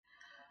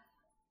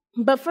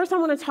But first I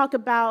want to talk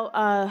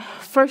about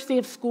first day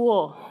of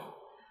school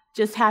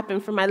just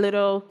happened for my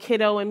little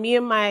kiddo, and me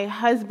and my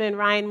husband,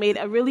 Ryan, made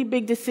a really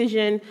big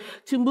decision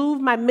to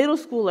move my middle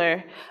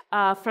schooler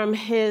from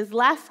his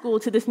last school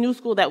to this new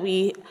school that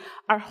we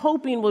are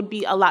hoping would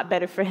be a lot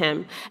better for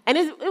him. And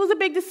it was a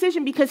big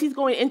decision because he's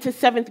going into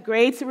 7th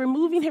grade, so we're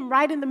moving him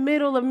right in the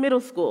middle of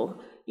middle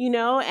school,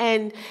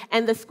 and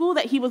the school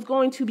that he was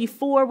going to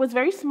before was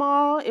very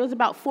small. It was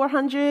about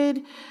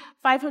 400,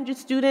 500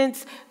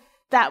 students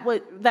that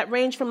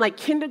ranged from like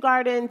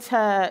kindergarten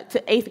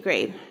to 8th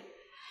grade.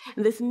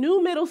 And this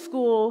new middle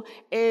school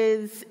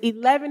is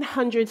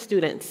 1,100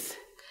 students,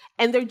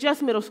 and they're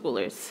just middle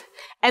schoolers.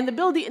 And the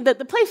building, the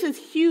place is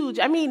huge.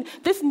 I mean,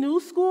 this new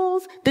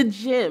school's, the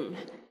gym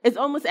is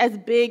almost as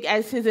big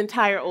as his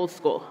entire old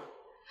school.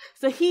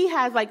 So he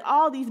has like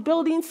all these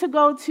buildings to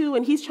go to,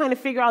 and he's trying to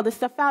figure all this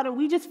stuff out. And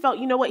we just felt,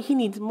 you know what, he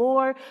needs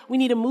more. We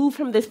need to move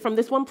from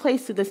this one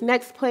place to this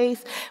next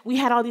place. We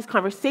had all these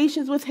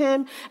conversations with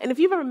him. And if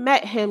you've ever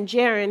met him,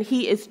 Jaron,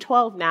 he is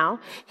 12 now.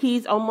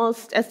 He's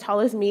almost as tall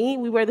as me.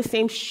 We wear the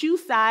same shoe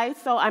size,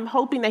 so I'm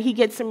hoping that he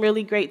gets some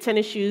really great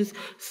tennis shoes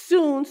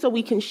soon so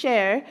we can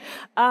share.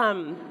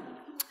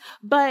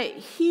 But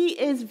he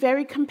is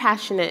very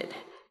compassionate,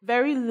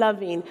 very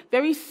loving,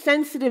 very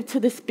sensitive to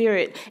the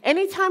Spirit.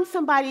 Anytime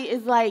somebody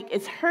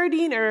is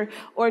hurting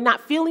or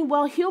not feeling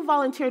well, he'll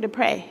volunteer to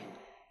pray.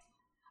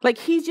 And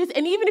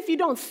even if you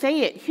don't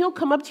say it, he'll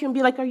come up to you and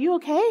be like, "Are you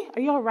okay?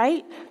 Are you all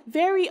right?"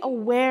 Very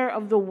aware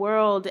of the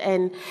world,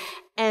 and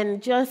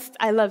just,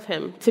 I love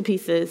him to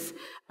pieces.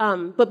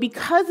 But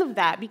because of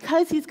that,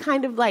 because he's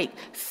kind of like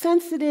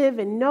sensitive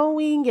and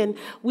knowing, and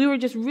we were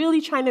just really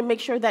trying to make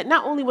sure that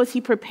not only was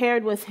he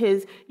prepared with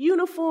his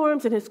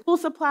uniforms and his school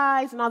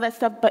supplies and all that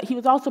stuff, but he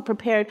was also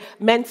prepared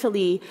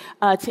mentally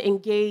to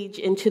engage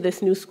into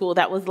this new school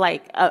that was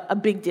like a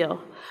big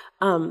deal.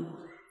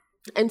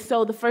 And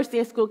so the first day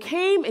of school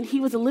came, and he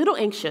was a little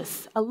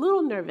anxious, a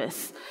little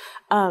nervous.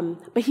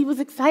 But he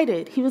was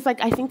excited. He was like,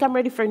 "I think I'm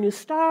ready for a new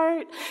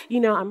start.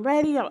 I'm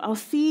ready. I'll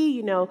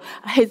see."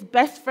 His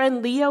best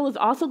friend Leo was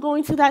also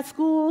going to that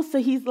school, so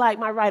he's like,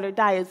 "My ride or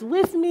die is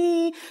with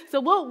me. So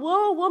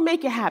we'll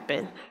make it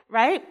happen,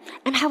 right?"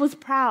 And I was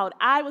proud.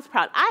 I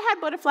had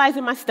butterflies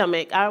in my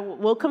stomach. I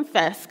will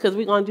confess, because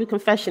we're going to do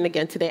confession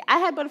again today. I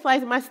had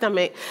butterflies in my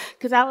stomach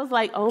because I was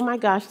like, "Oh my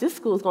gosh, this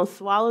school is going to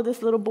swallow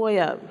this little boy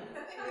up.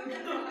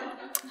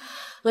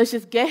 Let's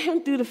just get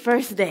him through the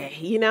first day,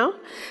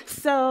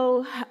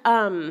 So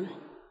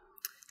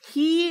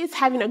he is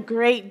having a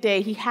great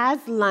day. He has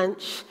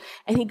lunch,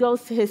 and he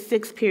goes to his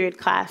 6th period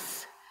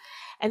class.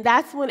 And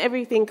that's when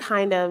everything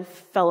kind of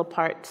fell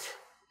apart.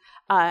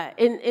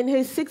 In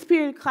his 6th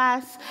period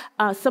class,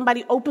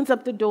 somebody opens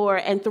up the door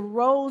and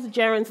throws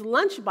Jaron's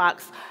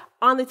lunchbox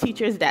on the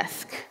teacher's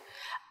desk.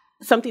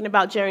 Something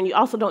about Jaron you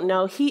also don't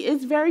know. He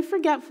is very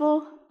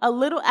forgetful, a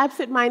little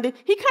absent-minded.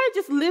 He kind of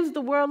just lives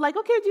the world like,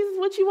 "Okay, Jesus,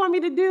 what you want me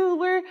to do?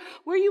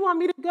 Where you want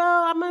me to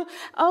go?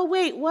 Oh,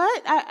 wait,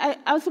 what?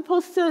 I was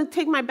supposed to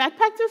take my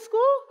backpack to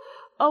school?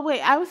 Oh,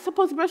 wait, I was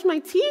supposed to brush my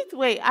teeth?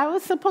 Wait, I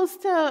was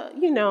supposed to,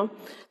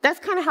 That's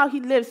kind of how he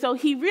lives. So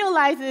he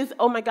realizes,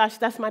 "Oh, my gosh,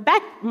 that's my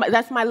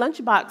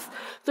lunchbox."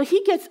 So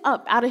he gets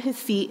up out of his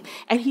seat,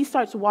 and he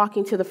starts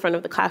walking to the front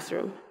of the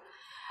classroom.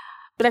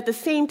 But at the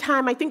same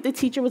time, I think the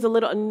teacher was a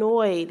little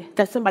annoyed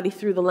that somebody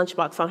threw the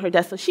lunchbox on her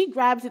desk. So she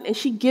grabs it and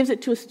she gives it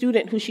to a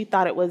student who she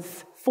thought it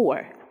was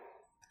for.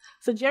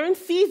 So Jaron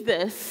sees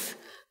this,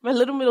 my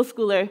little middle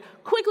schooler,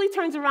 quickly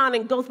turns around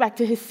and goes back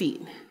to his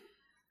seat.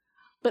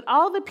 But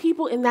all the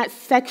people in that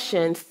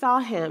section saw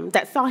him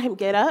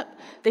get up,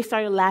 they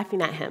started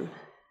laughing at him.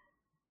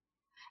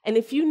 And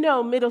if you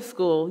know middle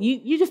school,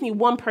 you just need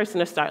one person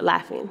to start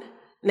laughing,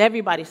 and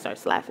everybody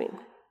starts laughing.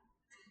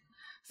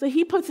 So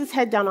he puts his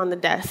head down on the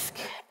desk,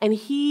 and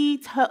he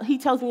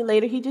tells me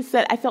later, he just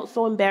said, "I felt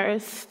so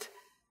embarrassed.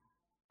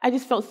 I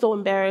just felt so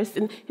embarrassed."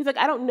 And he's like,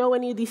 "I don't know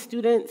any of these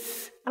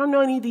students. I don't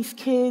know any of these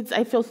kids.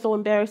 I feel so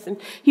embarrassed." And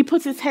he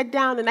puts his head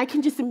down, and I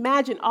can just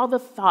imagine all the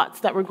thoughts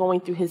that were going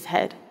through his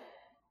head.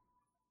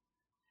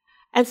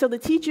 And so the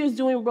teacher is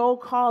doing roll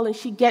call, and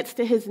she gets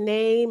to his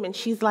name, and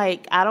she's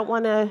like, "I don't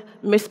want to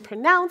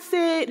mispronounce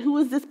it. Who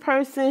is this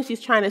person?" She's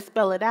trying to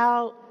spell it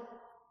out.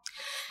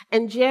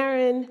 And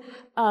Jaron,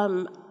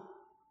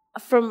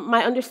 from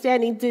my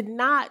understanding, did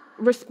not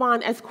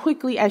respond as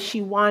quickly as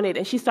she wanted,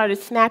 and she started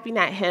snapping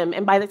at him.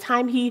 And by the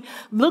time he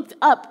looked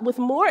up with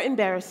more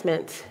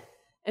embarrassment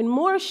and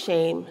more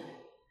shame,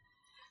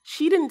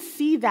 she didn't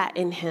see that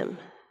in him.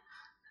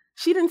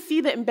 She didn't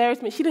see the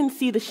embarrassment. She didn't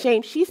see the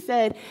shame. She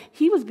said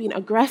he was being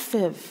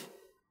aggressive,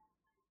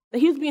 that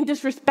he was being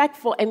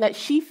disrespectful, and that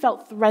she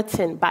felt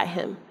threatened by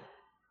him.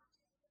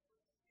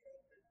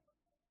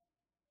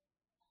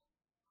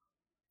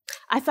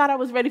 I thought I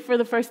was ready for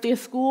the first day of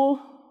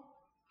school,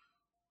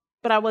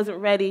 but I wasn't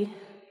ready.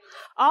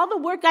 All the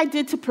work I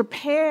did to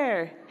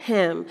prepare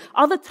him,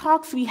 all the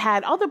talks we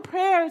had, all the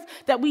prayers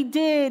that we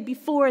did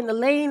before in the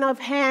laying of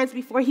hands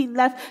before he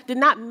left did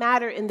not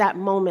matter in that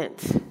moment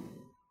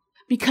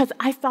because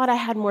I thought I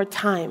had more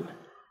time.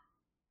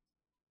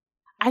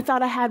 I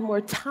thought I had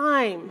more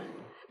time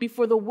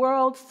before the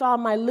world saw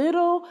my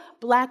little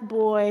black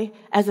boy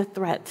as a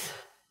threat.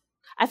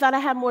 I thought I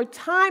had more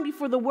time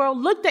before the world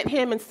looked at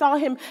him and saw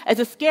him as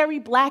a scary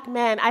black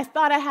man. I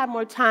thought I had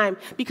more time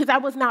because I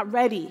was not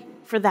ready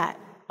for that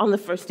on the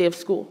first day of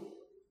school.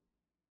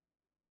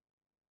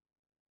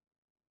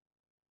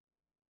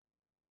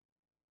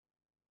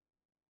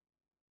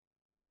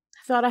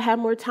 I thought I had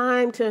more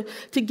time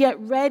to get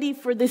ready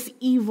for this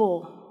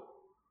evil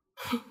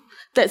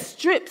that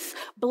strips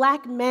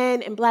black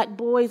men and black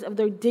boys of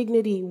their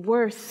dignity,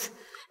 worth,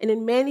 and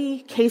in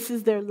many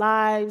cases, their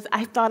lives.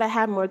 I thought I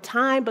had more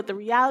time, but the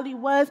reality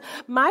was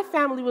my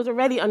family was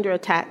already under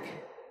attack.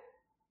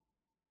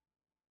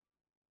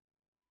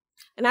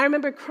 And I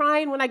remember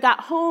crying when I got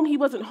home. He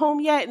wasn't home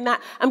yet, and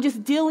I'm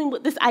just dealing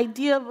with this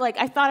idea of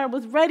I thought I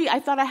was ready. I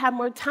thought I had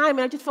more time,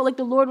 and I just felt like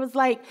the Lord was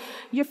like,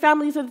 your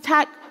family's under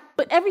attack,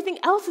 but everything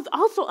else is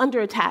also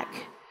under attack.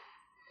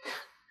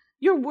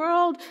 Your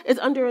world is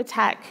under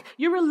attack.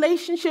 Your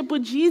relationship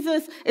with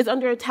Jesus is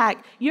under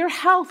attack. Your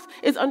health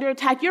is under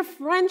attack. Your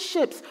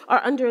friendships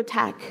are under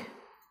attack.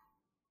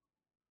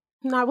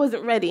 And I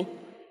wasn't ready.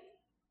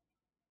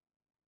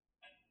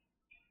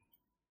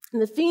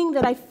 And the thing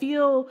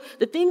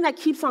that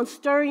keeps on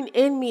stirring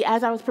in me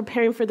as I was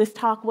preparing for this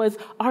talk was,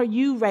 are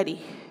you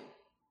ready?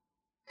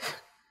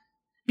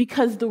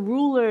 Because the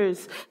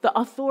rulers, the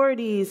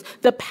authorities,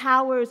 the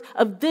powers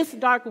of this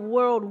dark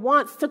world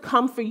wants to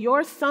come for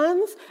your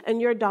sons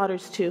and your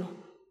daughters too.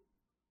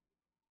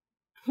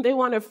 They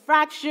want to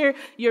fracture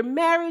your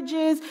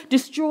marriages,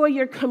 destroy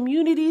your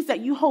communities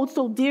that you hold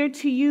so dear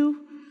to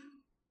you.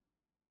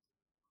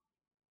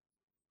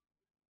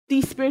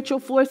 These spiritual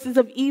forces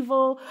of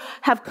evil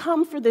have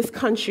come for this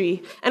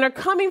country and are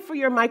coming for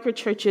your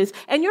microchurches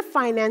and your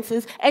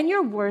finances and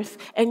your worth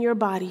and your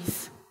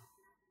bodies.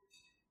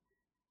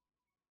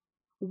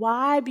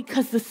 Why?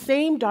 Because the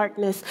same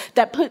darkness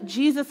that put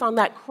Jesus on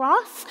that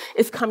cross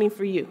is coming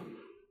for you.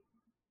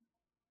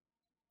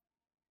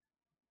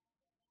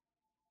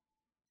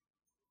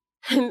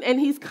 And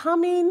he's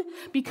coming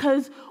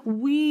because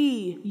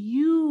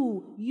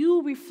you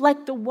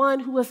reflect the one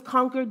who has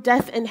conquered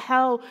death and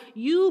hell.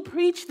 You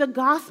preach the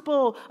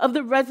gospel of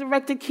the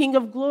resurrected King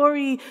of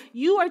glory.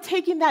 You are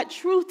taking that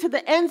truth to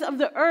the ends of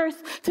the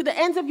earth, to the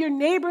ends of your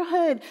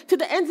neighborhood, to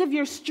the ends of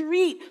your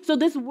street, so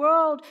this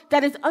world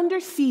that is under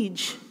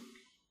siege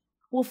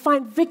will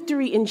find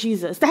victory in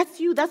Jesus. That's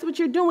you. That's what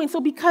you're doing. So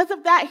because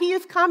of that, he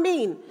is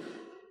coming.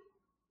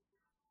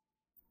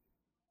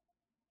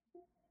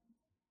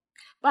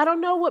 But I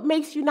don't know what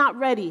makes you not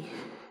ready.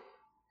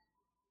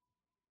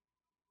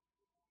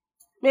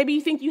 Maybe you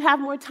think you have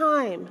more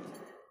time.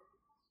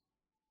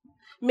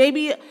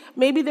 Maybe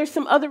there's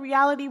some other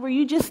reality where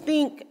you just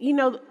think,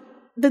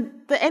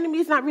 the enemy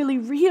is not really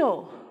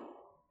real.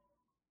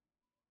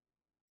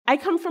 I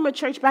come from a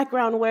church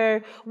background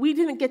where we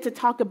didn't get to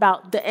talk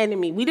about the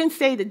enemy. We didn't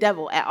say the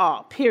devil at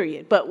all,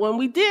 period. But when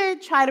we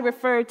did try to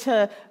refer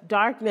to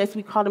darkness,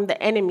 we called him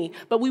the enemy.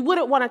 But we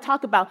wouldn't want to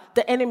talk about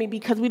the enemy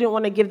because we didn't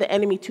want to give the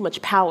enemy too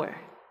much power.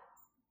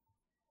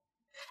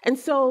 And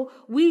so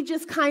we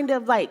just kind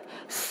of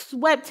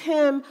swept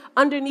him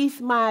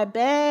underneath my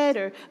bed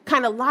or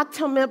kind of locked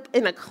him up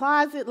in a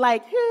closet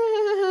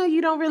you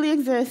don't really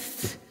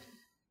exist.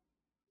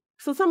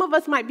 So some of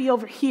us might be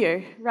over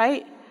here,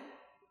 right?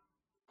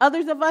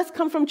 Others of us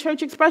come from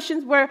church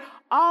expressions where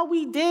all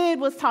we did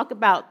was talk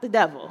about the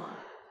devil.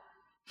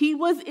 He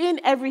was in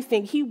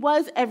everything. He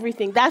was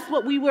everything. That's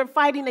what we were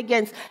fighting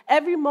against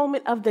every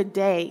moment of the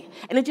day.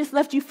 And it just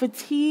left you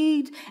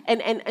fatigued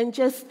and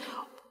just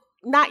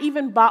not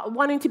even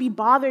wanting to be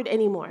bothered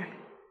anymore.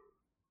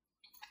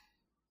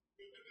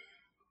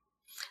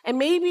 And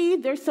maybe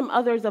there's some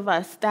others of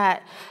us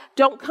that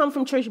don't come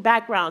from church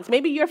backgrounds.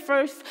 Maybe your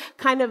first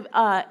kind of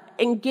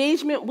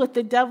engagement with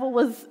the devil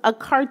was a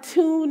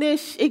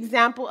cartoonish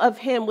example of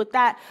him with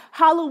that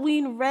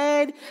Halloween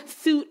red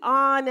suit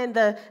on and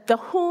the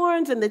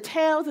horns and the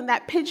tails and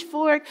that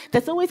pitchfork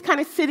that's always kind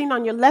of sitting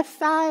on your left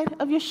side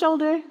of your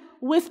shoulder,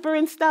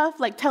 whispering stuff,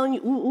 telling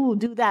you, ooh,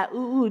 do that,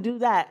 ooh, do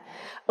that.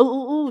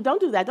 Ooh, don't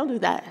do that, don't do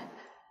that.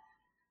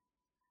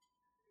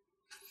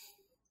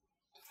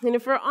 And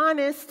if we're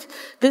honest,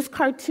 this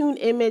cartoon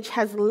image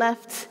has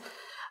left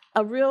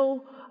a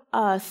real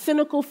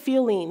cynical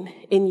feeling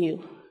in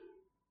you.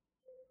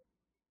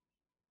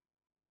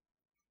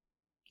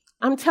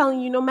 I'm telling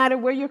you, no matter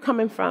where you're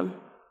coming from,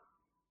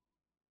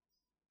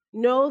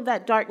 know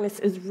that darkness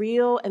is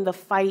real and the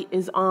fight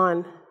is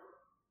on.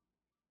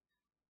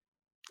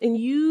 And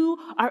you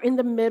are in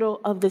the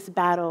middle of this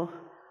battle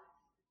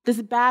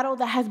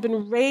that has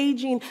been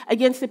raging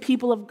against the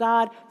people of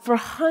God for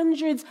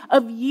hundreds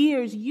of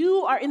years.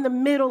 You are in the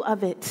middle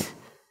of it.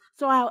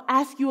 So I'll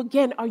ask you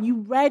again, are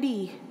you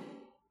ready?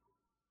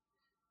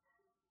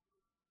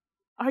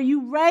 Are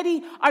you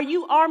ready? Are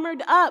you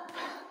armored up?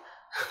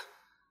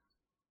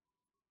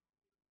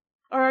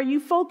 Or are you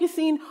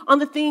focusing on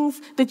the things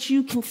that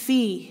you can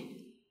see?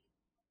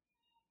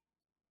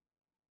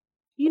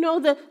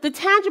 The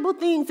tangible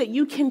things that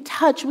you can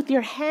touch with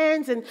your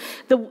hands, and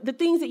the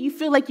things that you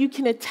feel like you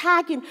can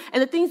attack, and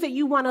the things that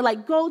you want to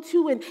like go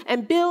to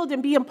and build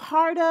and be a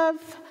part of,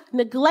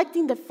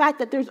 neglecting the fact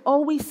that there's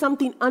always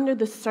something under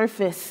the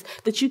surface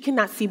that you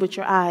cannot see with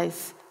your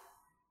eyes.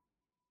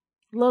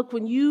 Look,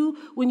 when you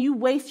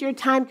waste your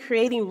time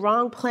creating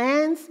wrong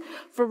plans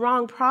for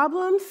wrong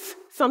problems,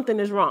 something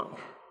is wrong.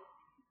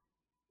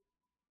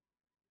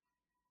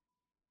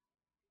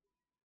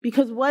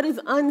 Because what is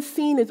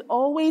unseen is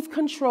always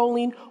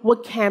controlling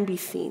what can be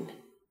seen.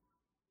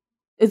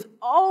 Is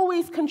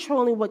always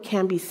controlling what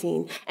can be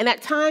seen. And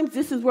at times,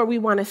 this is where we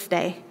want to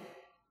stay.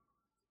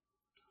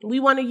 We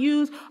want to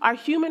use our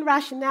human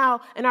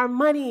rationale and our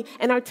money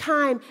and our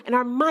time and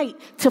our might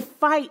to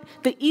fight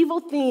the evil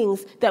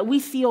things that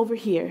we see over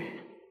here.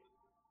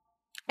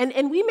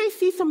 And we may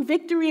see some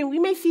victory and we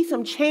may see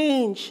some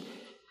change.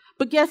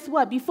 But guess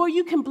what? Before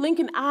you can blink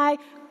an eye,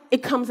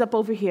 it comes up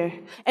over here,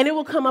 and it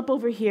will come up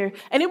over here,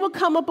 and it will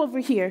come up over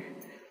here.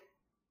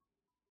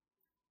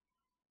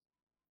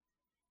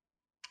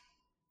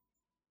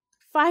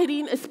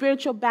 Fighting a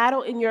spiritual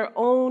battle in your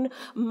own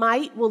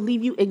might will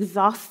leave you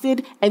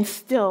exhausted and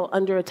still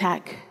under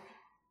attack.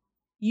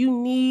 You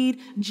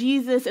need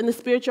Jesus and the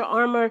spiritual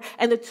armor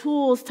and the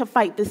tools to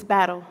fight this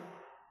battle,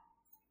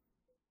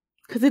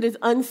 because it is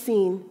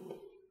unseen.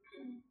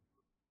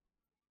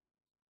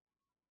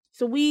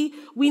 So we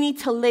need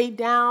to lay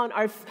down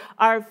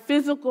our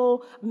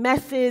physical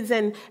methods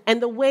and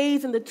the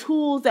ways and the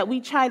tools that we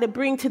try to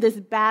bring to this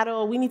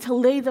battle. We need to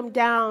lay them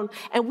down,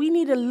 and we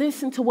need to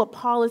listen to what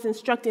Paul is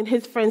instructing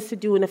his friends to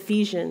do in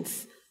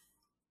Ephesians.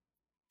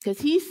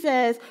 Because he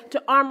says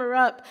to armor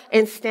up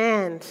and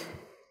stand.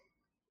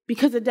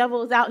 Because the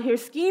devil is out here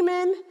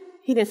scheming.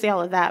 He didn't say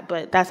all of that,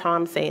 but that's how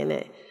I'm saying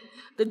it.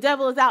 The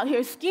devil is out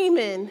here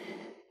scheming,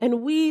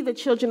 and we, the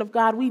children of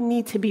God, we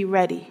need to be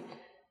ready.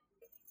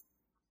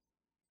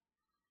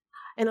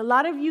 And a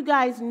lot of you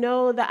guys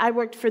know that I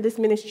worked for this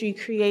ministry,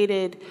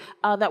 Created,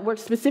 that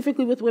works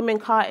specifically with women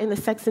caught in the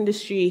sex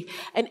industry.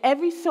 And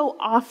every so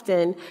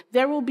often,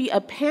 there will be a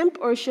pimp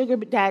or a sugar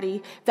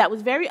daddy that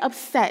was very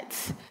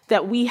upset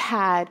that we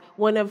had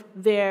one of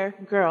their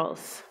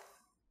girls.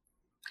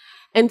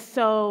 And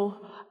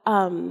so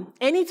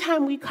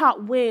anytime we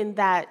caught wind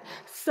that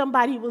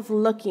somebody was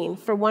looking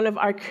for one of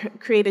our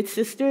Created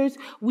sisters,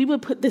 we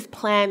would put this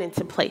plan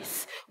into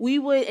place. We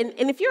would,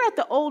 and if you're at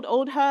the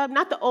old hub,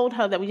 not the old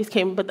hub that we just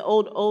came, but the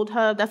old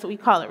hub, that's what we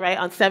call it, right,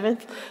 on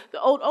 7th,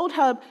 the old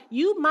hub,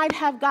 you might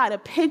have got a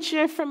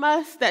picture from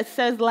us that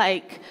says,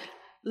 like,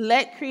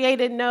 let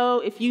Created know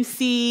if you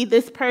see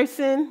this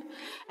person.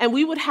 And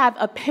we would have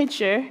a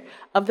picture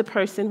of the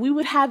person. We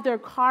would have their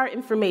car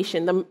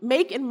information, the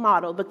make and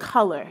model, the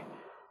color.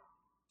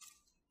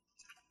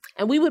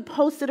 And we would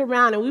post it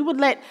around, and we would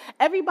let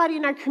everybody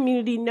in our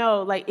community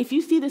know, like, if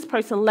you see this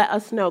person, let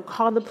us know.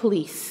 Call the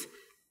police.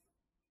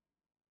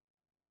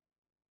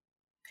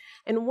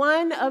 And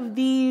one of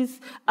these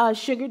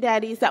sugar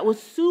daddies that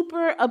was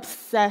super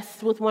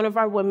obsessed with one of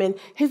our women,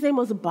 his name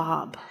was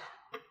Bob.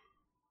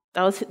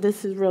 This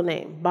is his real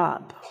name,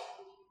 Bob.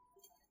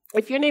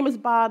 If your name is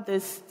Bob,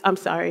 I'm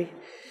sorry.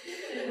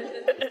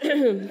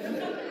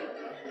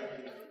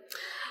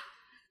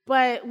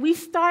 But we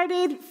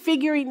started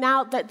figuring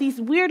out that these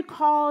weird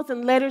calls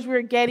and letters we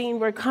were getting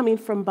were coming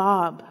from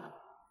Bob.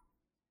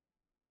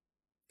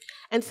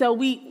 And so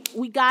we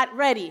got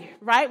ready,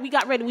 right? We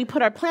got ready. We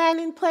put our plan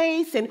in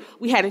place, and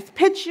we had his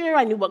picture.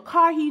 I knew what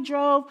car he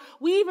drove.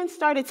 We even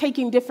started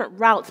taking different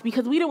routes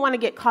because we didn't want to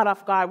get caught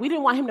off guard. We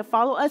didn't want him to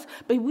follow us,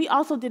 but we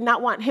also did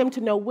not want him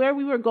to know where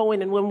we were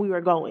going and when we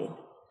were going.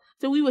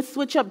 So we would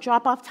switch up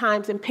drop-off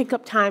times and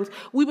pick-up times.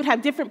 We would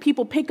have different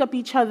people pick up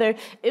each other.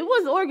 It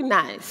was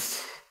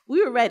organized.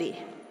 We were ready.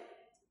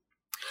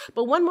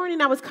 But one morning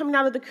I was coming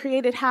out of the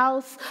Created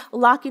house,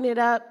 locking it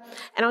up,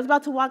 and I was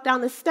about to walk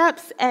down the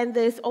steps, and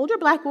this older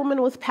black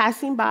woman was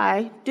passing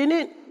by,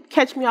 didn't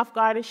catch me off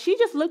guard, and she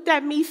just looked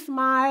at me,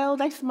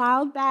 smiled. I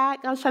smiled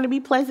back. I was trying to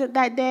be pleasant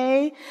that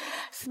day,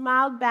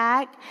 smiled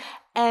back,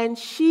 and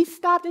she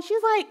stopped, and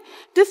she's like,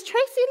 "Does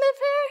Tracy live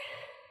here?"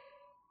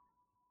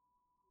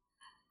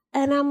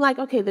 And I'm like,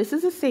 okay, this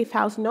is a safe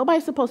house.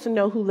 Nobody's supposed to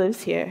know who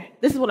lives here.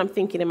 This is what I'm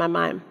thinking in my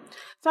mind.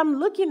 So I'm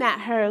looking at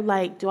her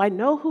like, do I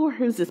know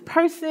who's this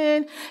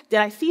person? Did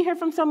I see her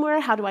from somewhere?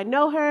 How do I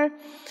know her?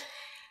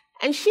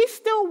 And she's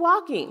still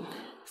walking,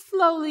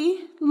 slowly,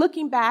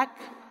 looking back.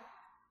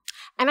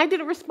 And I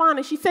didn't respond.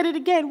 And she said it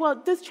again. "Well,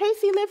 does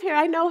Tracy live here?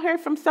 I know her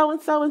from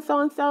so-and-so and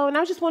so-and-so. And I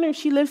was just wondering if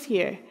she lives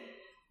here."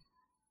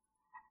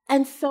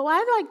 And so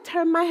I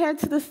turned my head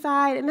to the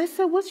side and I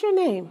said, "What's your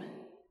name?"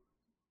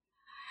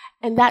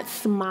 And that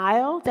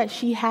smile that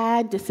she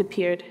had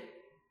disappeared.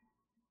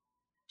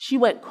 She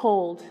went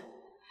cold.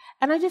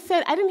 And I just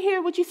said, "I didn't hear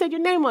what you said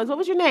your name was. What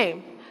was your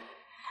name?"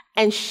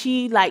 And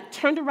she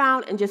turned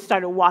around and just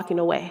started walking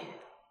away.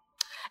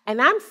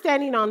 And I'm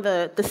standing on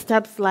the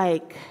steps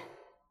like,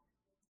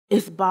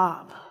 it's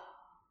Bob.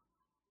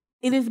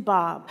 It is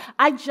Bob.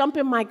 I jump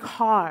in my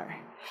car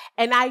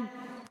and I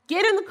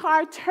get in the car,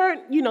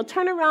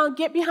 turn around,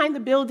 get behind the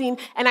building,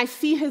 and I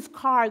see his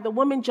car. The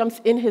woman jumps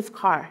in his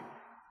car.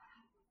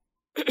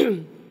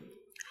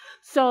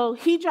 So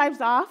he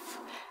drives off,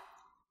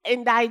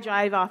 and I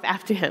drive off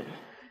after him.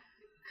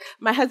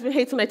 My husband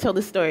hates when I tell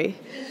this story.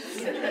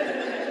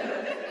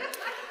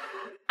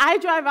 I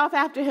drive off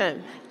after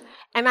him,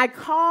 and I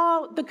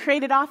call the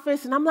credit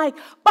office, and I'm like,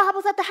 Bob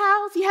was at the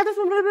house. He had this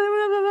one, blah, blah,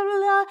 blah, blah, blah,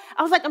 blah.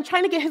 I was like, I'm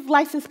trying to get his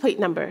license plate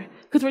number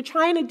because we're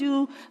trying to do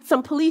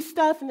some police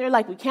stuff, and they're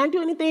like, we can't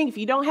do anything if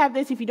you don't have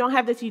this, if you don't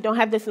have this, you don't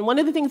have this. And one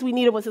of the things we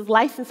needed was his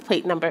license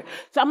plate number.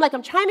 So I'm like,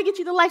 I'm trying to get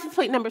you the license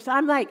plate number. So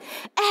I'm like,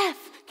 F,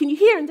 can you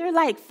hear? And they're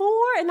like, 4?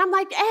 And I'm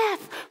like,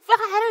 F,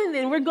 5.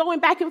 And we're going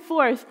back and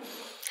forth.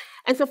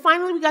 And so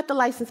finally we got the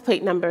license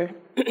plate number.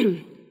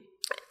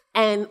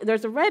 And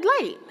there's a red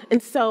light.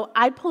 And so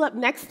I pull up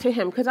next to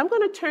him because I'm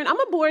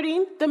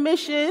aborting the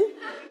mission.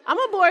 I'm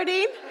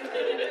aborting,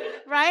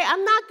 right?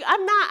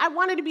 I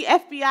wanted to be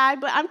FBI,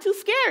 but I'm too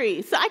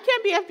scary. So I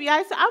can't be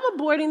FBI, so I'm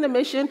aborting the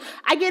mission.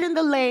 I get in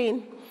the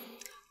lane,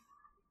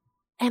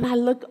 and I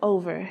look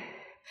over,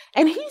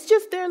 and he's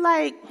just there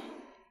like,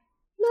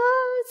 no,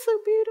 it's a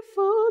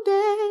beautiful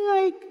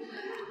day.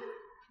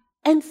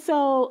 And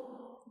so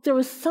there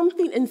was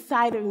something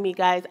inside of me,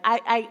 guys.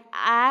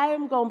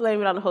 I'm going to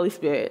blame it on the Holy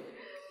Spirit.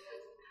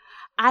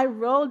 I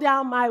roll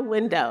down my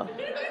window,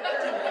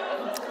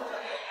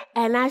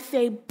 and I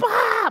say,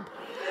 Bob,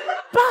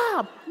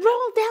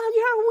 roll down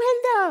your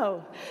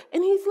window.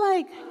 And he's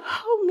like,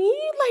 oh, me?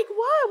 Like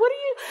what? What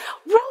are you?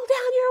 Roll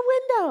down your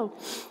window.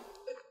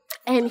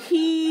 And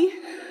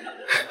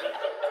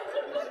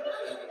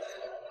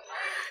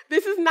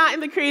this is not in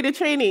the creative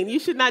training. You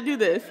should not do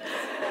this.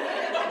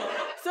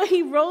 So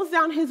he rolls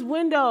down his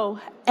window,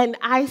 and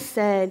I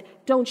said,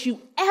 don't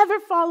you ever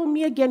follow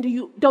me again.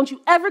 Don't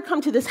you ever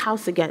come to this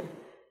house again.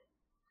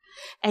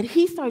 And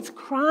he starts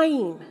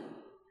crying.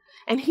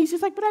 And he's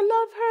just like, but I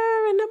love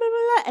her, and blah, blah,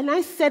 blah. And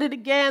I said it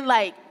again,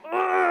 like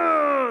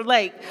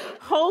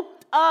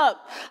hoped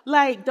up,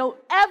 like, don't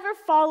ever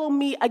follow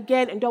me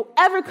again, and don't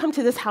ever come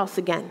to this house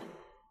again.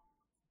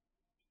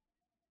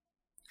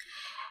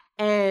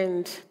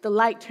 And the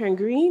light turned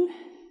green,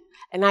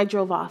 and I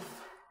drove off.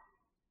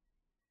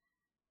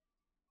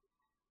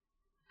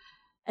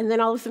 And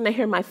then all of a sudden I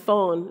hear my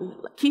phone,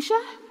 Keisha,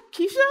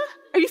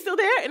 are you still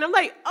there? And I'm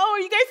like, oh, are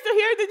you guys still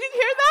here? Did you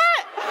hear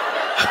that?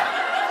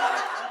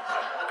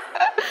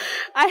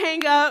 I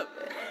hang up.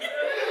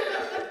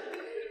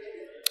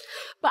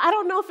 But I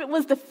don't know if it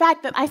was the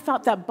fact that I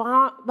thought that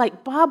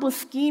Bob was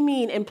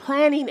scheming and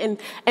planning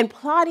and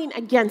plotting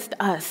against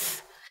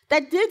us.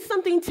 That did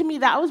something to me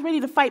that I was ready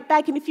to fight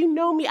back. And if you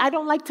know me, I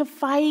don't like to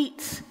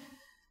fight.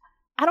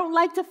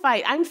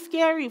 I'm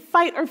scary.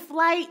 Fight or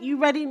flight, you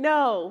already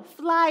know.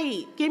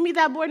 Flight. Give me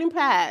that boarding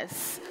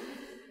pass.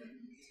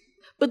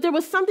 But there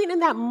was something in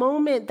that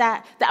moment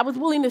that I was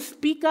willing to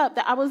speak up,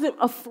 that I wasn't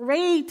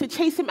afraid to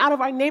chase him out of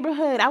our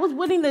neighborhood. I was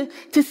willing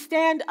to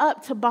stand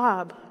up to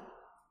Bob.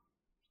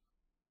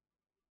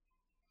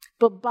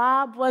 But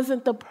Bob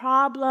wasn't the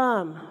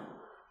problem.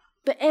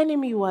 The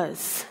enemy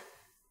was.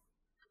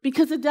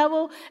 Because the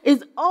devil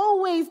is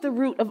always the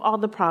root of all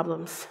the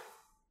problems.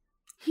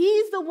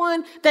 He's the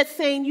one that's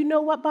saying, you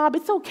know what, Bob,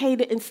 it's okay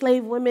to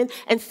enslave women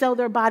and sell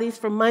their bodies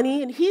for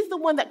money. And he's the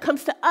one that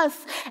comes to us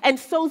and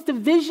sows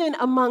division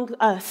among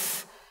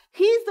us.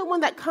 He's the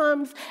one that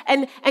comes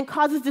and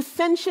causes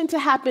dissension to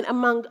happen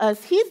among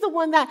us. He's the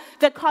one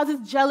that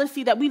causes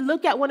jealousy, that we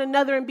look at one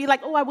another and be like,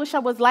 oh, I wish I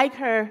was like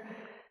her.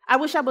 I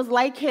wish I was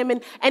like him,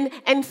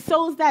 and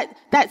sows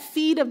that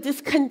seed of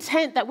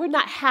discontent, that we're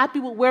not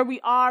happy with where we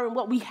are and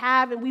what we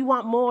have and we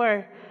want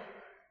more.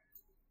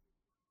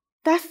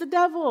 That's the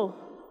devil.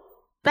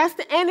 That's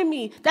the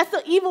enemy. That's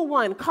the evil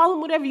one. Call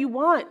him whatever you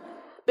want.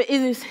 But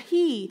it is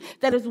he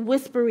that is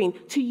whispering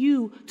to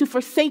you to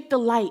forsake the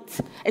light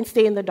and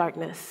stay in the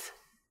darkness.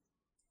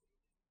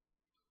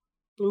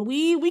 And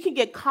we can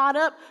get caught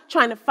up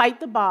trying to fight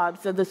the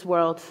Bobs of this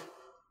world.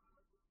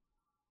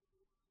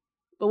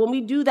 But when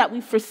we do that,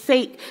 we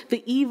forsake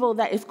the evil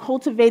that is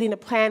cultivating a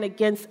plan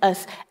against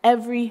us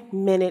every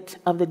minute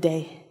of the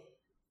day.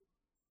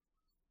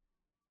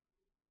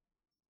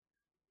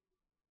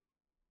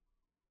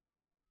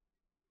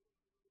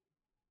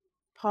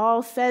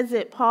 Paul says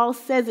it.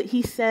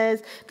 He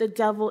says the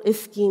devil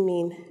is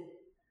scheming.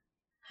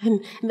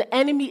 And the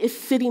enemy is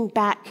sitting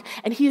back,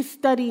 and he is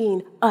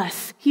studying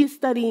us. He is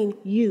studying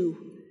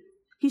you.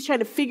 He's trying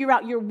to figure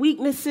out your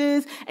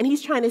weaknesses, and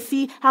he's trying to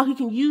see how he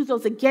can use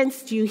those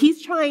against you.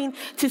 He's trying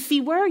to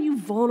see, where are you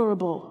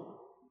vulnerable?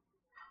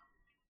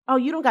 Oh,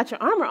 you don't got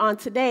your armor on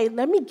today.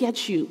 Let me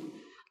get you.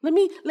 Let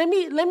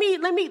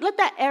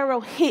that arrow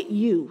hit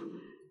you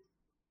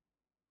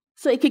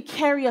so it could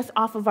carry us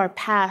off of our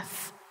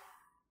path.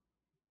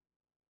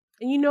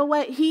 And you know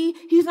what?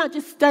 He's not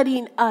just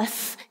studying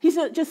us. He's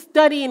not just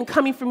studying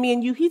coming from me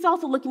and you. He's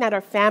also looking at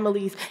our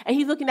families, and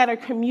he's looking at our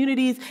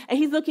communities, and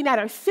he's looking at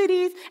our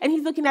cities, and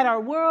he's looking at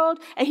our world,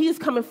 and he is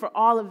coming for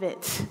all of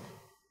it.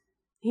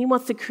 He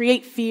wants to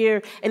create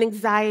fear and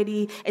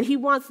anxiety, and he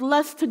wants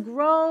lust to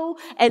grow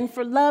and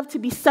for love to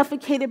be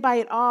suffocated by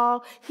it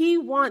all. He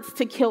wants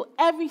to kill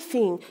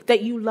everything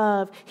that you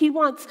love. He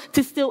wants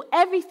to steal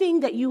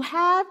everything that you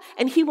have,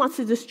 and he wants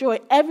to destroy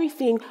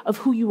everything of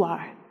who you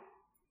are.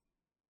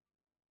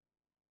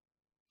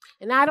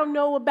 And I don't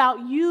know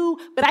about you,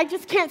 but I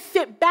just can't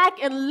sit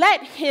back and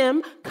let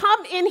him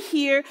come in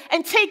here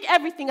and take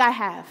everything I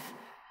have.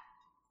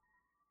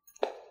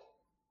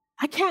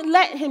 I can't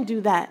let him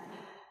do that.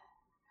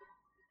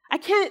 I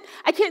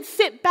can't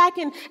sit back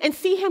and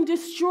see him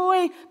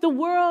destroy the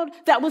world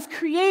that was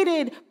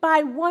created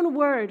by one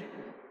word.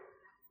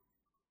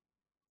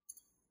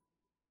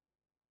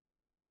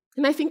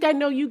 And I think I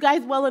know you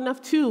guys well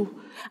enough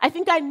too. I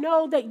think I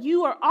know that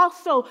you are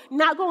also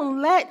not going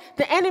to let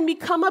the enemy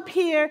come up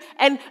here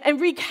and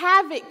wreak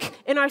havoc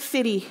in our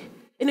city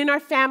and in our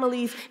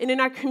families and in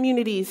our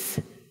communities.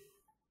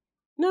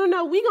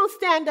 No, we're going to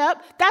stand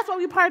up. That's why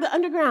we're part of the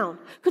underground,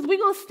 because we're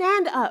going to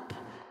stand up.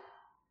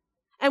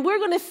 And we're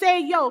going to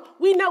say,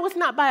 we know it's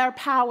not by our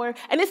power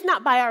and it's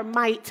not by our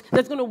might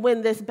that's going to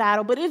win this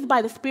battle, but it's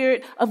by the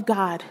Spirit of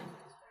God.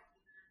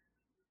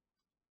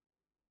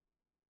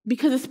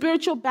 Because the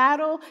spiritual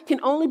battle can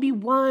only be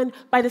won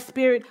by the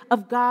Spirit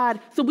of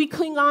God. So we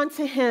cling on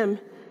to him.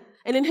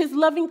 And in his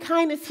loving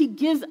kindness, he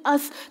gives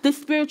us the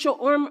spiritual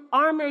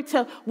armor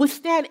to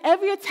withstand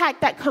every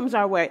attack that comes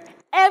our way.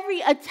 Every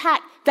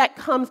attack that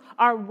comes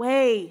our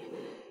way.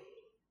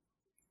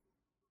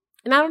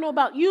 And I don't know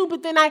about you,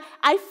 but then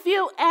I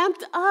feel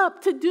amped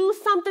up to do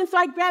something. So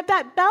I grab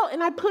that belt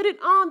and I put it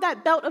on,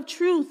 that belt of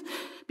truth,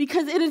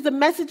 because it is the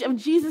message of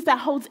Jesus that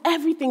holds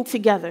everything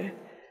together.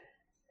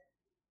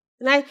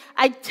 And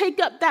I take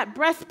up that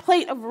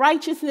breastplate of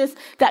righteousness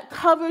that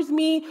covers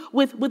me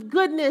with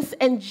goodness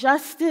and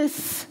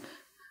justice,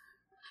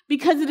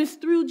 because it is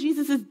through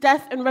Jesus'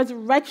 death and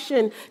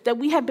resurrection that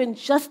we have been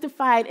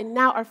justified and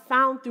now are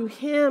found through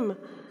him.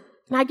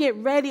 And I get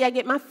ready, I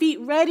get my feet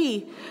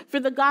ready for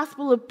the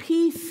gospel of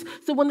peace.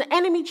 So when the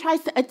enemy tries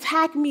to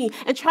attack me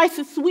and tries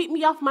to sweep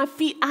me off my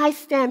feet, I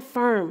stand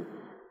firm.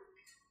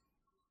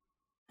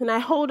 And I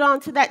hold on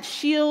to that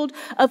shield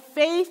of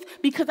faith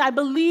because I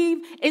believe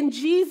in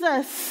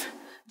Jesus.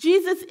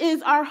 Jesus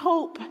is our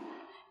hope.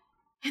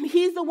 And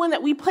he's the one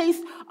that we place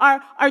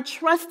our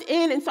trust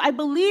in. And so I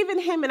believe in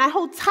him and I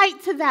hold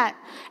tight to that.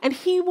 And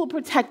he will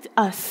protect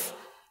us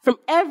from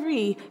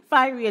every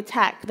fiery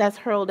attack that's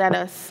hurled at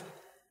us.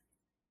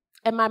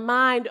 And my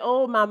mind,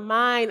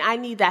 I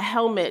need that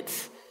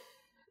helmet.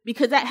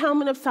 Because that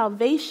helmet of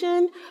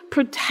salvation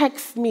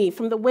protects me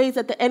from the ways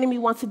that the enemy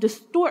wants to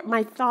distort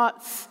my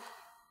thoughts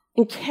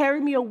and carry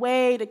me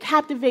away to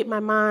captivate my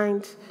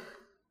mind.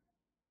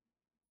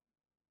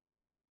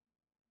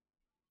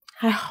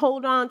 I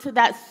hold on to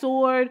that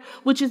sword,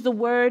 which is the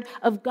word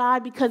of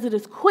God, because it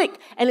is quick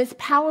and it's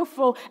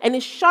powerful and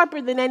it's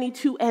sharper than any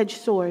two-edged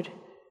sword.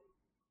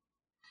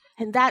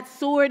 And that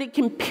sword, it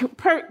can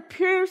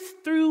pierce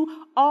through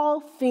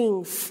all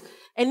things.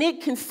 And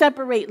it can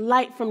separate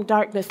light from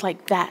darkness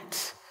like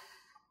that.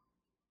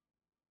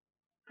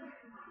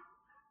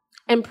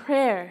 And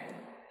prayer,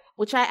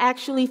 which I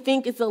actually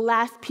think is the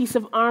last piece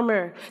of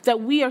armor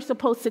that we are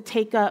supposed to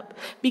take up,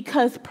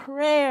 because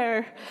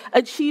prayer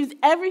achieves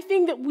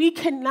everything that we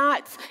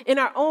cannot in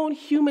our own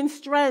human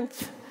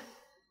strength.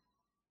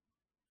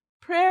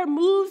 Prayer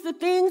moves the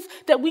things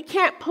that we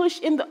can't push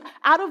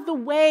out of the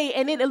way,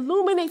 and it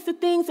illuminates the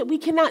things that we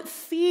cannot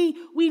see.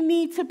 We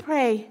need to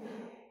pray.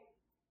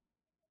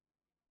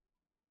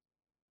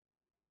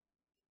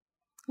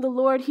 The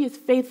Lord, he is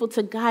faithful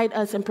to guide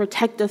us and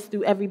protect us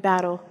through every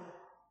battle.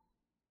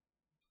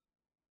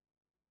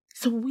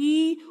 So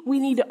we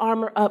need to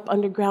armor up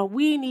underground.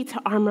 We need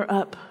to armor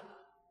up.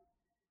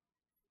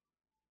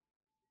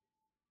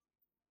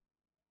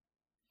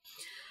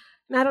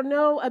 And I don't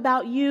know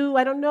about you.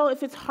 I don't know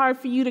if it's hard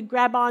for you to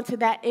grab onto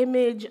that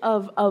image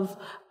of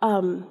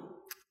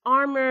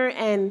armor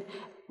and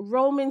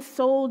Roman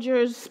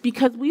soldiers,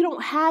 because we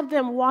don't have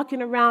them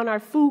walking around our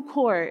food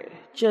court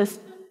just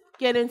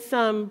getting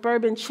some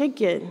bourbon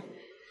chicken.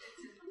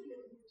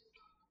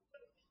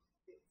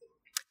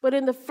 But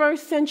in the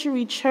first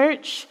century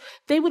church,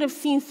 they would have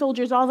seen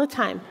soldiers all the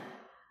time.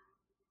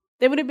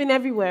 They would have been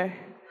everywhere.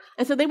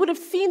 And so they would have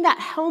seen that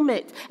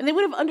helmet, and they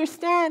would have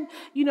understand,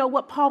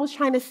 what Paul was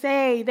trying to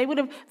say.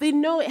 They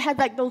know it had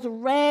like those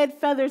red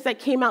feathers that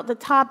came out the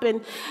top,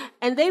 and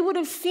they would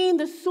have seen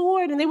the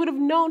sword, and they would have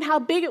known how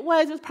big it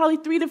was. It was probably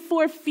 3 to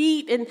 4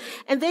 feet,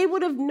 and they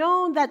would have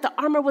known that the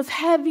armor was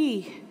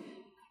heavy.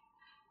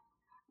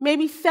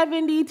 Maybe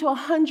 70 to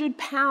 100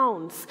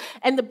 pounds.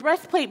 And the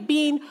breastplate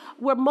being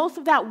where most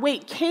of that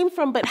weight came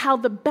from, but how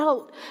the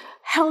belt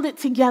held it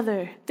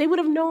together. They would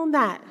have known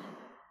that.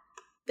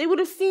 They would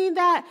have seen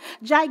that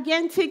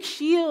gigantic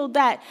shield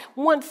that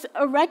once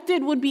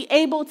erected would be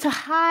able to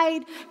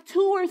hide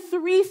 2 or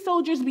 3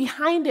 soldiers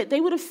behind it.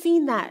 They would have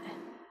seen that.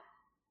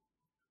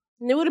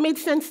 And it would have made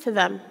sense to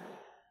them.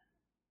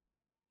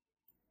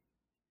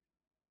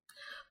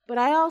 But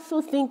I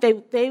also think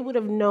they would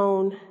have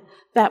known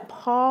that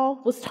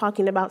Paul was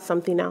talking about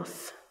something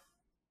else.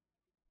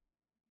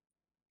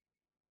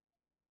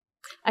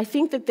 I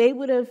think that they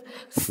would have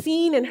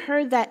seen and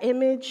heard that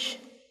image,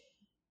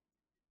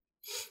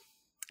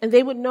 and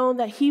they would know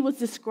that he was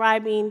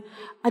describing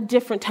a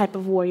different type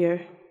of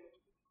warrior.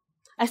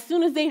 As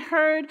soon as they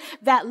heard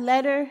that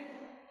letter,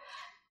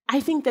 I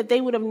think that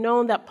they would have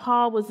known that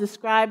Paul was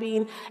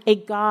describing a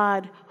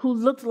God who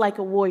looked like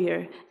a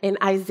warrior in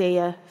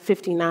Isaiah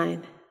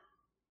 59.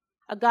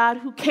 A God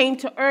who came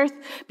to earth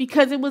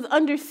because it was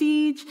under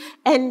siege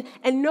and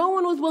no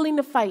one was willing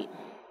to fight.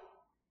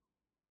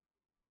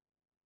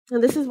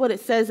 And this is what it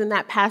says in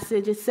that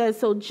passage. It says,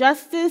 so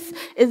justice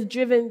is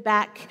driven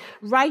back.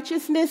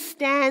 Righteousness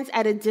stands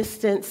at a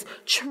distance.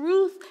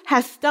 Truth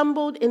has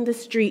stumbled in the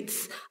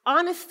streets.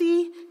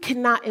 Honesty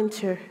cannot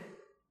enter.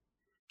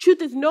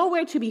 Truth is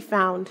nowhere to be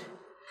found.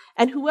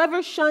 And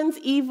whoever shuns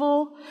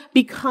evil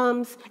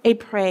becomes a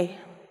prey.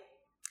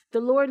 The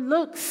Lord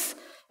looks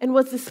and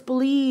was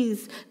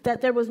displeased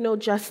that there was no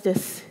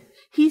justice.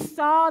 He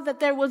saw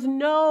that there was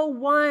no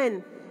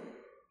one.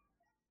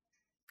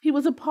 He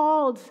was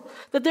appalled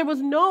that there was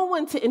no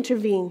one to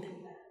intervene.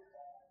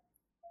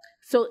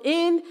 So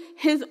in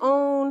his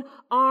own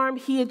arm,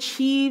 he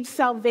achieved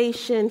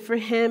salvation for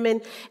him,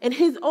 and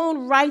his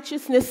own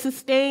righteousness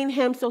sustained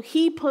him. So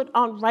he put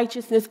on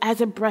righteousness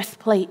as a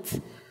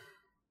breastplate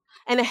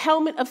and a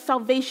helmet of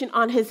salvation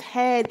on his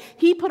head.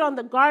 He put on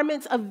the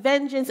garments of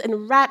vengeance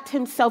and wrapped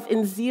himself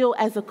in zeal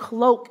as a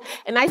cloak.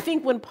 And I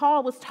think when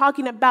Paul was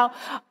talking about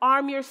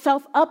arm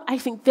yourself up, I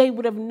think they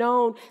would have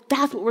known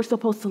that's what we're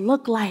supposed to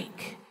look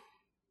like.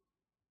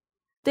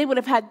 They would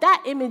have had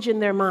that image in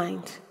their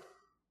mind.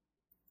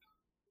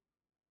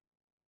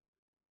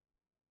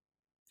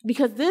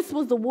 Because this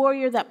was the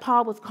warrior that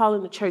Paul was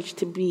calling the church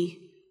to be.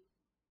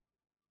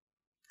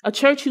 A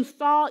church who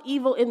saw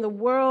evil in the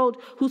world,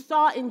 who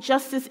saw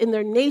injustice in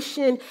their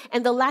nation,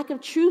 and the lack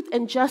of truth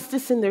and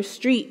justice in their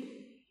street.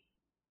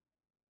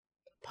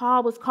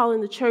 Paul was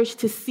calling the church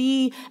to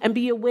see and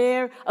be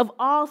aware of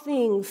all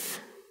things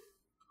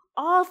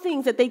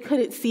that they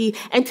couldn't see,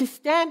 and to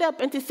stand up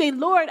and to say,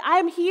 Lord,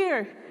 I'm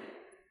here.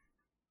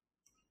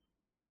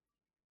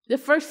 The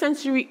first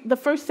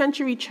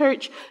century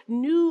church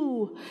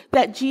knew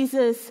that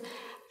Jesus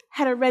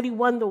had already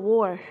won the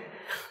war.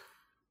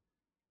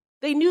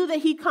 They knew that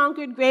he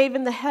conquered grave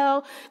and the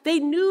hell. They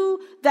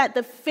knew that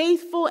the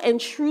faithful and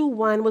true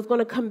one was going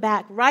to come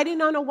back riding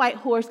on a white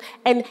horse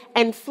and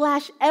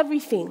slash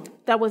everything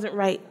that wasn't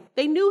right.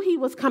 They knew he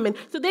was coming.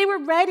 So they were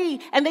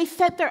ready and they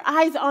set their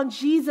eyes on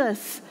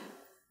Jesus.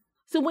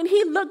 So when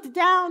he looked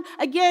down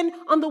again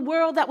on the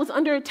world that was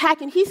under attack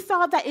and he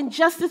saw that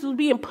injustice was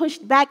being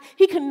pushed back,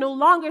 he could no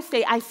longer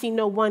say, I see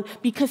no one,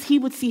 because he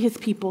would see his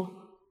people.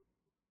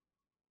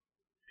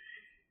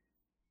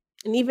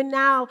 And even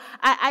now,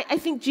 I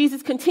think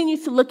Jesus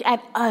continues to look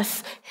at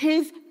us,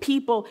 his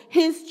people,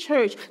 his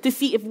church, to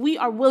see if we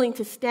are willing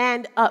to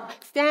stand up,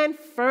 stand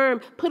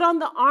firm, put on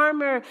the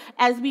armor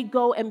as we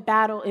go and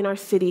battle in our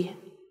city.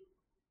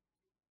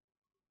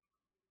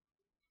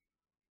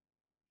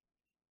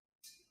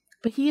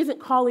 But he isn't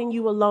calling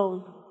you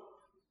alone.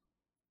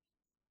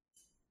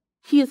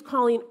 He is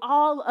calling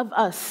all of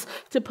us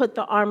to put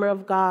the armor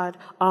of God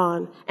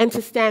on and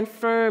to stand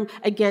firm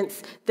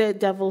against the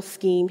devil's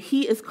scheme.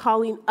 He is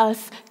calling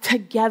us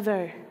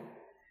together.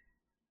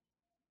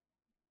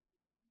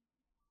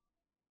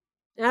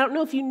 And I don't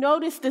know if you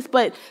noticed this,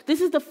 but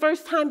this is the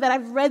first time that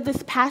I've read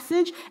this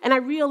passage and I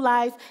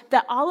realized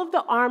that all of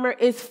the armor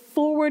is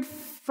forward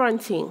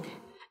fronting.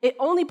 It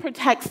only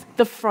protects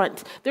the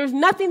front. There's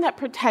nothing that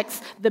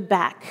protects the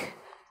back.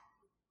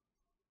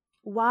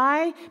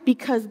 Why?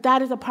 Because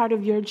that is a part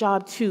of your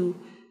job too.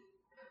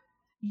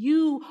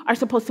 You are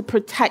supposed to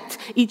protect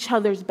each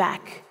other's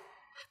back.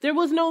 There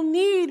was no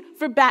need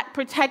for back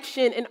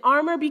protection and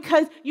armor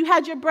because you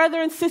had your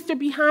brother and sister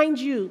behind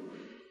you.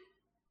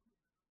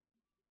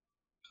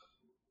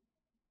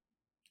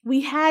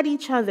 We had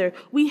each other.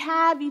 We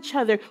have each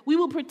other. We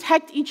will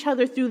protect each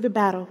other through the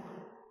battle.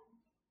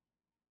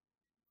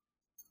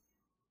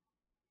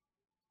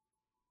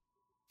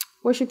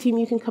 Worship team,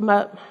 you can come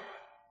up.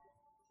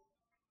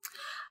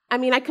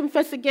 I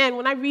confess again,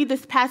 when I read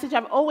this passage,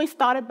 I've always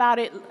thought about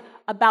it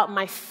about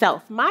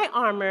myself. My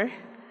armor,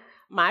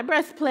 my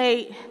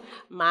breastplate,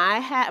 my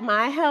hat,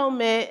 my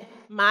helmet,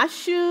 my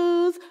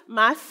shoes,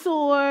 my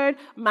sword,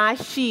 my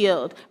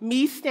shield,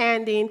 me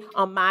standing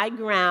on my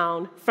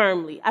ground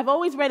firmly. I've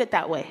always read it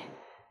that way.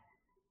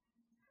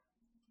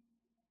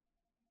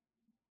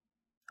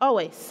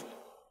 Always.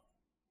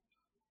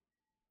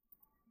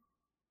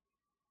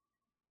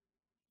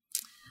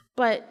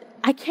 But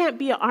I can't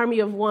be an army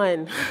of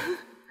one.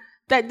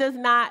 That does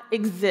not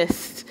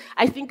exist.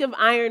 I think of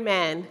Iron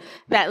Man,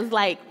 that was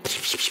like,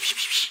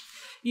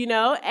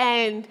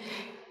 and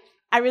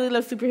I really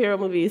love superhero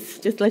movies,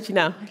 just to let you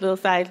know, a little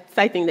side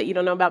thing that you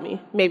don't know about me,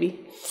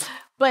 maybe.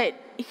 But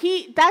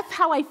that's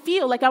how I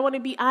feel, like I want to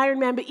be Iron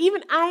Man, but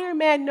even Iron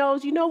Man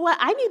knows, you know what,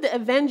 I need the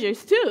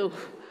Avengers too.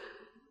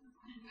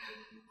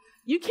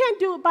 You can't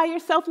do it by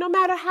yourself, no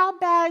matter how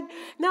bad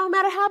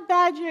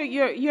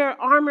your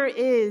armor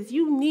is.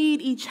 You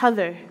need each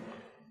other.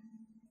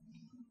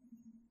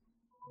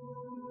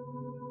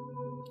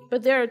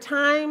 But there are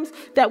times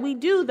that we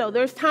do, though.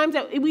 There's times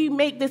that we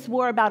make this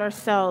war about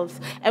ourselves,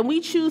 and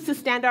we choose to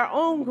stand our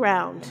own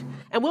ground,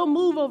 and we'll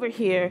move over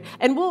here,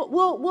 and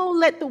we'll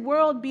let the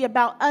world be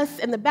about us,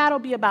 and the battle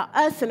be about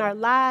us and our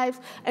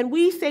lives. And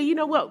we say, you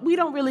know what? We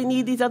don't really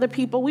need these other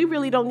people. We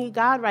really don't need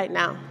God right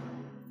now.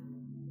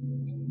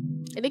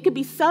 And it could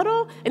be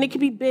subtle, and it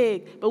could be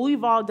big, but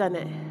we've all done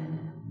it.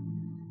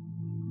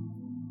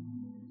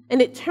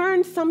 And it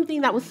turns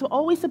something that was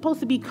always supposed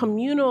to be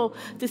communal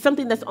to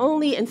something that's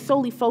only and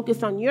solely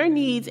focused on your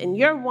needs and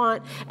your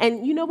want.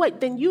 And you know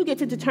what? Then you get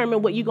to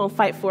determine what you're going to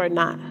fight for or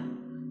not.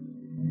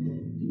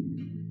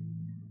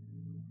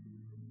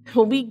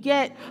 When we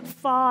get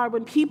far,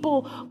 when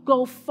people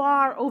go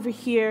far over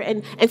here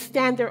and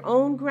stand their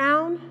own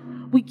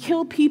ground, we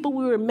kill people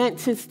we were meant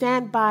to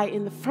stand by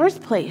in the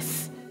first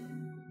place.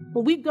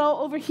 When we go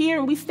over here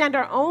and we stand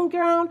our own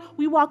ground,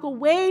 we walk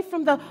away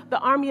from the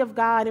army of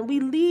God, and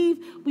we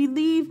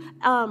leave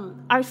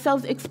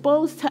ourselves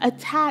exposed to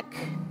attack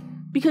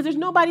because there's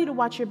nobody to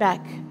watch your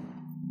back.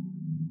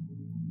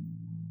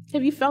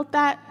 Have you felt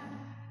that?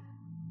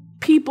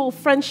 People,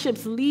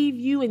 friendships leave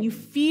you and you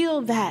feel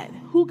that.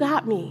 Who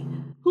got me?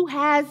 Who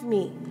has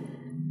me?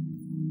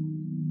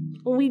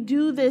 When we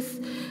do this,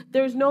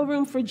 there's no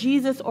room for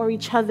Jesus or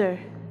each other.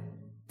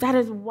 That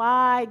is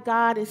why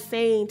God is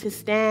saying to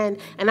stand,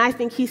 and I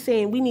think he's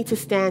saying we need to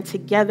stand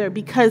together,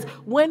 because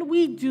when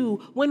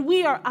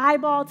we are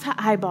eyeball to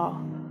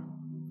eyeball,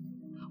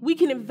 we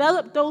can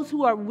envelop those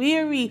who are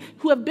weary,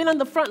 who have been on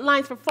the front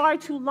lines for far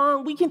too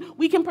long.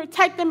 We can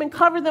protect them and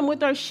cover them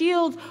with our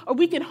shields, or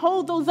we can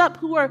hold those up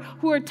who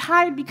are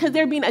tired because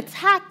they're being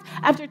attacked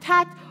after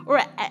attack,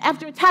 or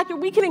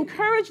we can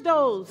encourage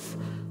those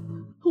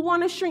who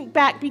want to shrink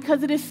back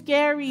because it is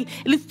scary,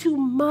 it is too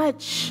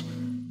much.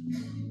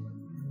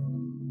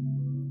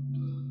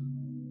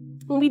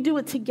 When we do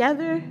it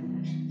together,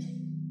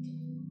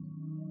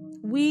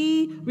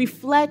 we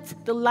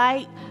reflect the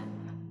light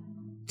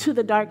to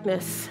the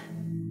darkness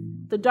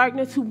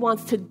who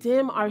wants to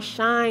dim our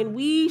shine.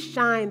 We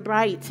shine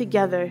bright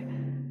together.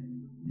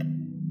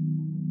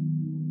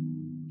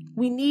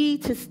 We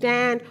need to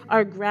stand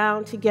our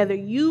ground together.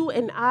 You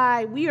and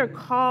I, we are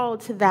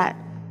called to that.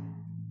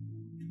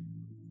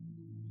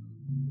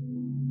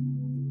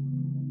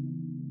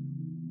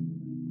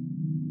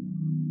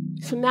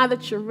 So now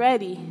that you're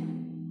ready,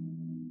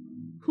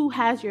 who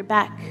has your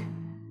back?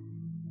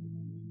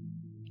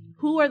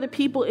 Who are the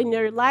people in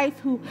your life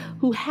who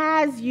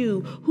has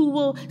you, who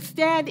will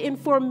stand in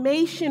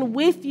formation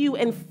with you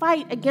and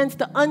fight against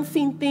the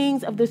unseen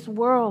things of this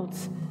world?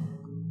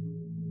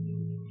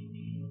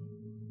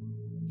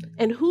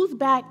 And whose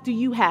back do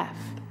you have?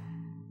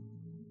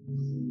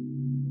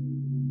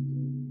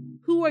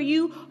 Who are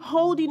you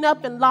holding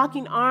up and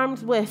locking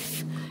arms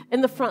with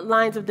in the front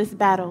lines of this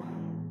battle?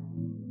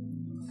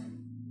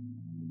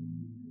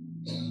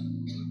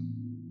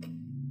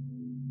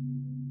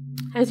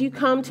 As you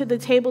come to the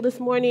table this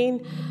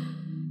morning,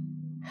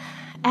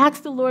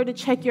 ask the Lord to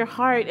check your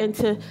heart and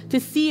to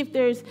see if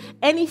there's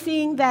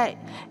anything that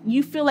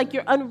you feel like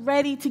you're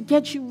unready to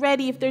get you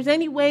ready. If there's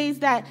any ways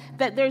that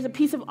there's a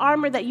piece of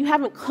armor that you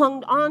haven't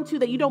clung on to,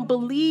 that you don't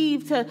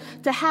believe,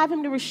 to have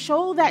him to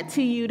show that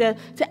to you, to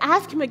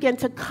ask him again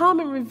to come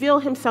and reveal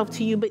himself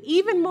to you. But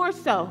even more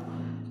so,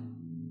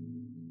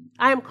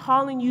 I am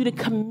calling you to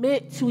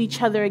commit to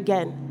each other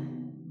again.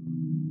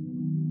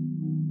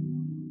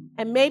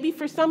 And maybe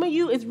for some of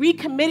you, it's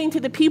recommitting to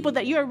the people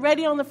that you're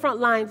already on the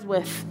front lines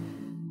with.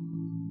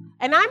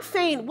 And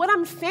what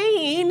I'm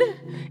saying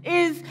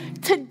is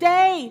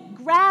today,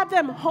 grab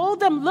them, hold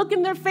them, look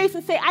in their face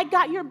and say, I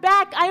got your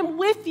back. I am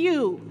with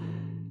you.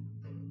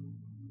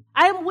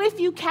 I am with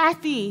you,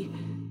 Kathy.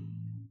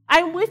 I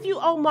am with you,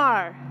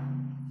 Omar.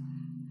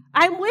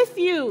 I'm with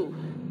you.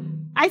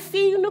 I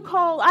see you,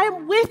 Nicole. I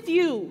am with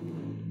you.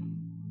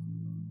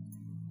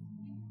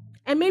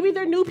 And maybe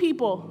they're new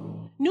people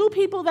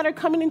that are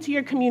coming into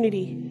your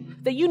community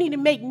that you need to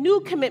make new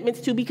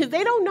commitments to because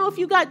they don't know if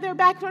you got their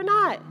back or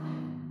not.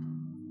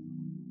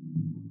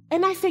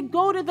 And I say,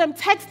 go to them,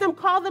 text them,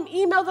 call them,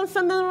 email them,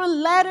 send them a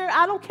letter.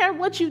 I don't care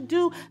what you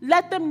do.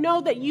 Let them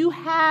know that you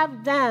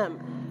have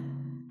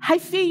them. I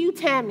see you,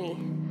 Tammy.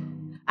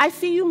 I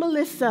see you,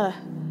 Melissa.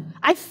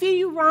 I see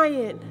you,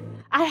 Ryan.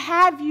 I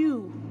have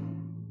you.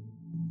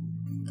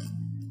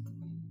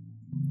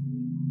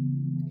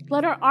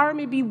 Let our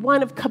army be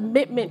one of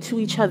commitment to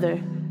each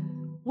other.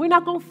 We're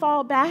not going to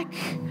fall back.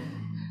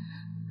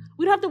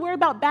 We don't have to worry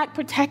about back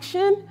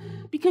protection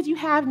because you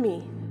have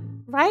me,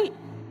 right?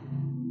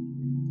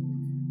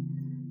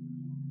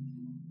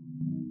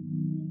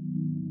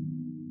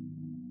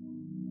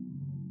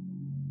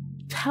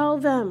 Tell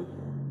them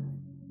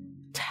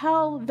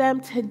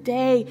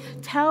today.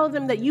 Tell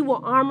them that you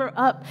will armor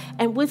up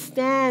and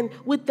withstand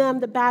with them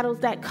the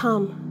battles that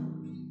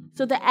come.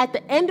 So that at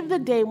the end of the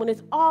day, when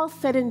it's all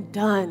said and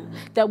done,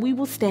 that we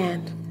will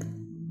stand.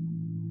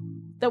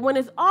 That when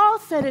it's all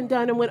said and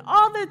done, and when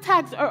all the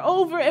attacks are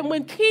over, and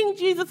when King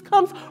Jesus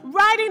comes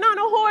riding on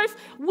a horse,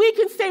 we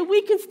can say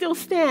we can still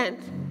stand.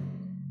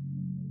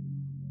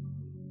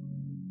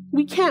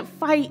 We can't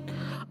fight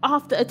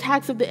off the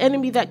attacks of the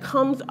enemy that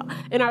comes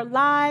in our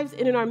lives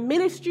and in our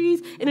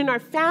ministries and in our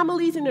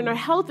families and in our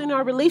health and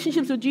our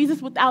relationships with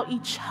Jesus without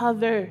each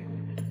other.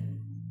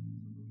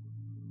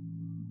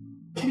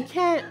 We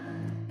can't.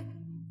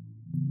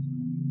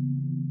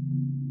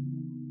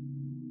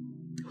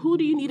 Who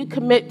do you need to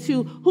commit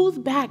to? Whose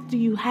back do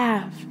you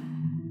have?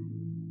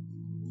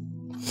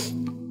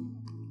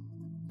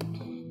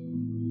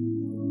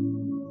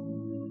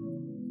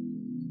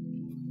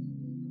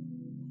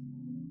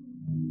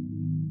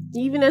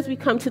 Even as we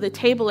come to the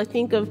table, I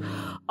think of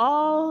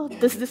all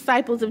the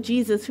disciples of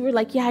Jesus who were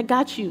like, yeah, I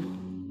got you.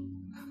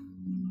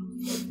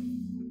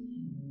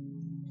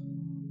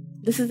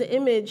 This is the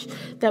image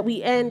that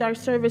we end our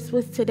service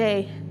with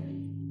today.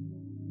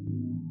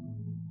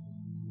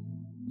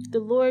 The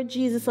Lord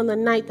Jesus, on the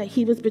night that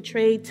he was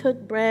betrayed,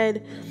 took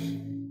bread,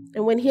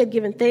 and when he had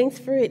given thanks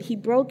for it, he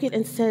broke it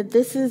and said,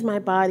 "This is my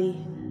body,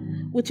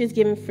 which is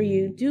given for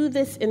you. Do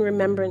this in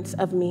remembrance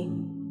of me."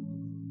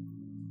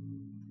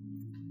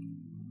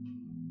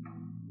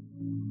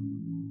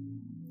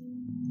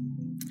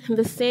 In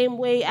the same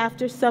way,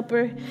 after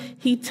supper,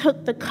 he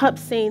took the cup,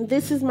 saying,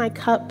 "This is my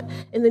cup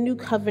in the new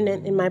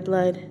covenant in my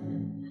blood.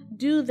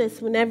 Do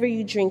this whenever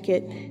you drink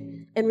it,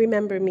 and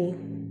remember me.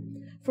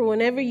 For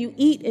whenever you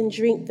eat and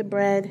drink the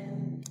bread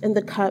and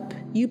the cup,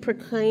 you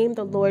proclaim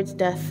the Lord's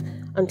death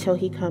until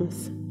he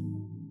comes."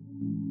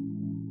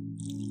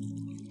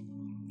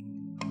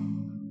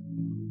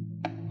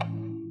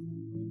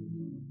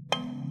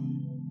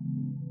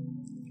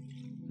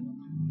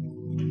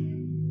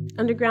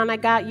 Underground, I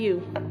got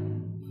you.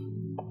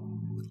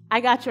 I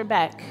got your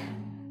back.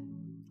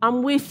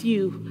 I'm with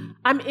you.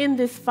 I'm in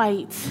this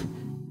fight.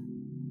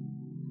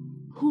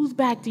 Whose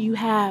back do you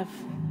have?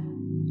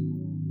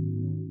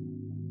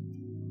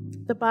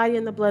 The body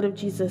and the blood of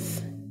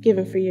Jesus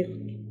given for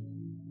you.